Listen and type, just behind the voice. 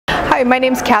Hi, my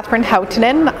name is Kathryn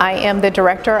Hautanen. I am the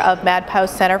director of MADPOW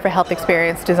Center for Health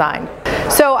Experience Design.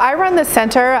 So I run the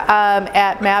center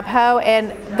at MADPOW,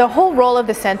 and the whole role of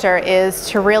the center is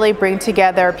to really bring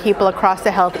together people across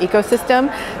the health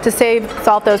ecosystem to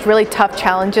solve those really tough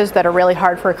challenges that are really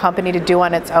hard for a company to do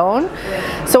on its own.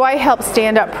 So I help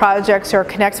stand up projects or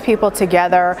connect people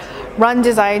together, run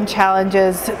design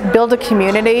challenges, build a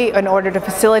community in order to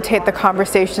facilitate the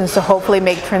conversations to hopefully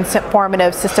make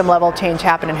transformative system level change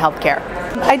happen in healthcare.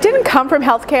 I didn't come from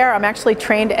healthcare. I'm actually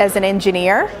trained as an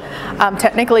engineer,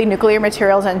 technically nuclear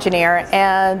materials engineer,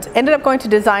 and ended up going to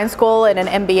design school in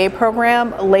an MBA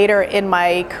program later in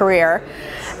my career.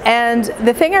 And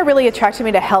the thing that really attracted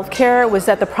me to healthcare was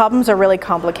that the problems are really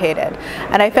complicated.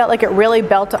 And I felt like it really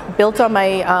built on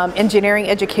my engineering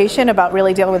education about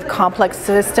really dealing with complex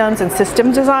systems and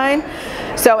system design.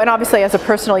 So, and obviously as a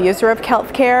personal user of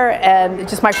healthcare and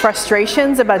just my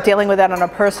frustrations about dealing with that on a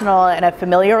personal and a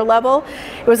familiar level,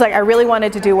 it was like I really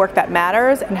wanted to do work that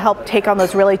matters and help take on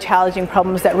those really challenging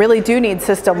problems that really do need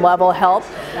system level help.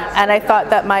 And I thought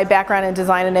that my background in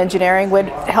design and engineering would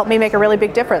help me make a really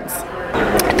big difference.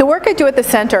 The work I do at the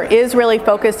center is really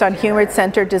focused on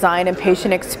human-centered design and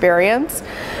patient experience.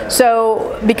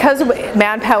 So because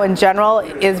MADPOW in general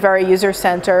is very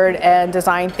user-centered and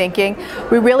design thinking,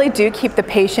 we really do keep the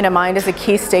patient in mind as a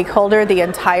key stakeholder the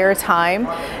entire time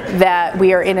that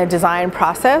we are in a design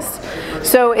process.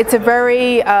 So it's a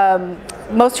very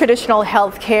most traditional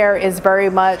healthcare is very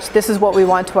much, this is what we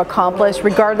want to accomplish,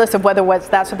 regardless of whether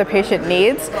that's what the patient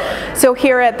needs. So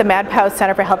here at the MADPOW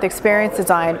Center for Health Experience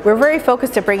Design, we're very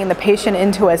focused at bringing the patient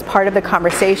into as part of the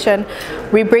conversation.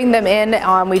 We bring them in,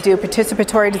 we do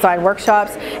participatory design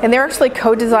workshops, and they're actually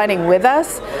co-designing with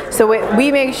us. So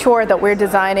we make sure that we're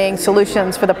designing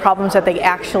solutions for the problems that they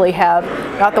actually have,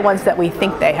 not the ones that we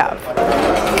think they have.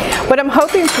 What I'm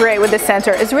hoping to create with the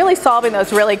center is really solving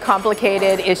those really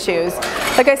complicated issues.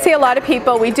 Like I see a lot of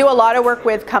people, we do a lot of work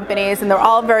with companies and they're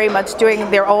all very much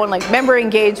doing their own like member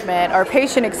engagement or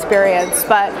patient experience,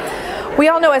 but we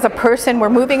all know as a person we're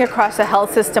moving across the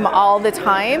health system all the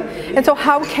time, and so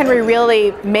how can we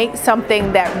really make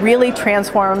something that really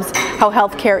transforms how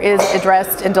healthcare is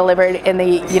addressed and delivered in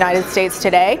the United States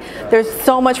today? There's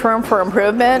so much room for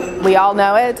improvement, we all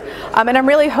know it, and I'm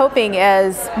really hoping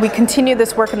as we continue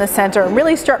this work in the center and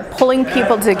really start pulling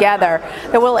people together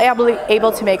that we'll be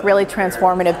able to make really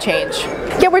transformative change.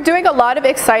 Yeah, we're doing a lot of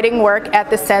exciting work at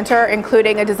the center,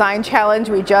 including a design challenge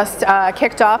we just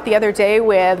kicked off the other day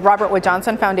with Robert Wood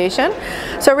Johnson Foundation.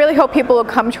 So I really hope people will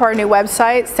come to our new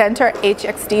website,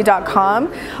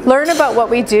 CHXD.com, learn about what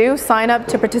we do, sign up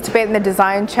to participate in the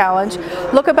design challenge,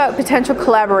 look about potential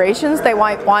collaborations they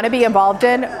might want to be involved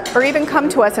in, or even come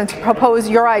to us and to propose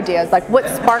your ideas, like what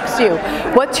sparks you,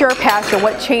 what's your passion,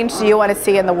 what change do you want to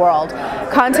see in the world.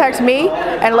 Contact me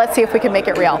and let's see if we can make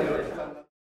it real.